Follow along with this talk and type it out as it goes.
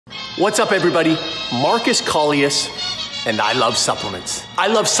What's up, everybody? Markus and I love supplements. I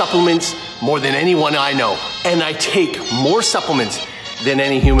love supplements more than anyone I know. And I take more supplements than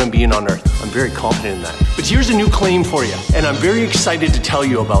any human being on earth. I'm very confident in that. But here's a new claim for you, and I'm very excited to tell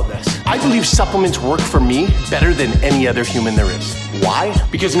you about this. I believe supplements work for me better than any other human there is. Why?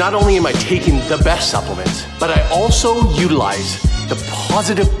 Because not only am I taking the best supplements, but I also utilize the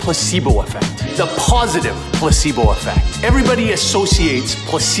positive placebo effect. The positive placebo effect. Everybody associates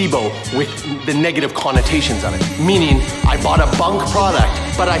placebo with the negative connotations of it. Meaning, I bought a bunk product,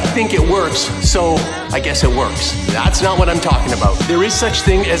 but I think it works, so I guess it works. That's not what I'm talking about. There is such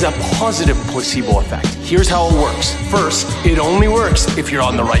thing as a positive placebo effect. Here's how it works. First, it only works if you're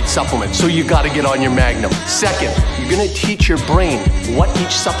on the right supplement, so you gotta get on your Magnum. Second, you're gonna teach your brain what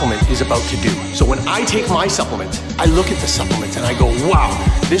each supplement is about to do. So when I take my supplements, I look at the supplements and I go, wow,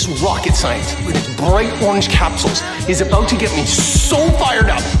 this rocket science with its bright orange capsules is about to get me so fired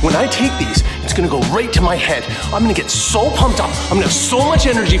up. When I take these, it's gonna go right to my head. I'm gonna get so pumped up. I'm gonna have so much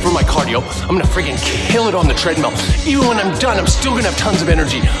energy for my cardio. I'm gonna freaking kill it on the treadmill. Even when I'm done, I'm still gonna have tons of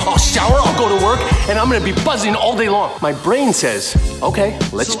energy. I'll shower, I'll go to work, and I'm gonna be buzzing all day long. My brain says, okay,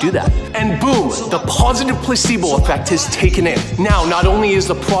 let's do that. And boom, the positive placebo effect has taken in. Now, not only is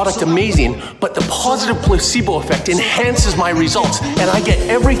the product amazing, but the positive placebo effect enhances my results, and I get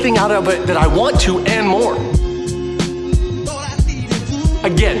everything out of it that I want to and more.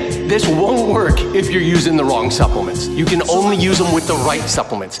 Again, this won't work if you're using the wrong supplements. You can only use them with the right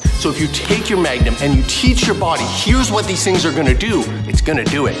supplements. So if you take your Magnum and you teach your body, here's what these things are gonna do, it's gonna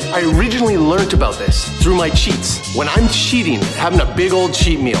do it. I originally learned about this through my cheats. When I'm cheating, having a big old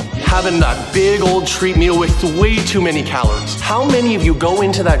cheat meal, having that big old treat meal with way too many calories. How many of you go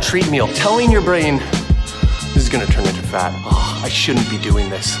into that treat meal telling your brain, this is gonna turn into fat. Oh, I shouldn't be doing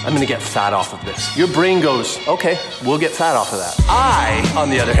this. I'm gonna get fat off of this. Your brain goes, okay, we'll get fat off of that. I, on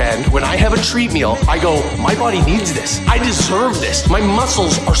the other hand, when I have a treat meal, I go, my body needs this. I deserve this. My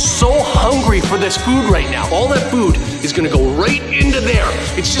muscles are so hungry for this food right now. All that food is gonna go right into there.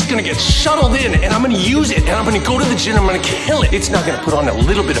 It's just gonna get shuttled in, and I'm gonna use it, and I'm gonna go to the gym, I'm gonna kill it. It's not gonna put on a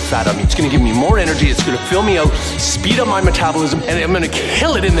little bit of fat on me. It's gonna give me more energy, it's gonna fill me out, speed up my metabolism, and I'm gonna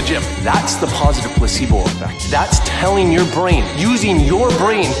kill it in the gym. That's the positive placebo effect. That's telling your brain, using your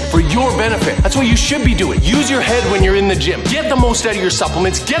brain for your benefit. That's what you should be doing. Use your head when you're in the gym. Get the most out of your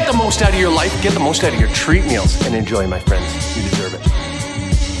supplements, get the most out of your life, get the most out of your treat meals, and enjoy, my friends. You deserve it.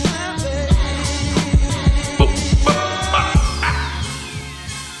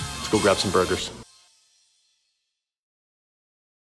 Let's go grab some burgers.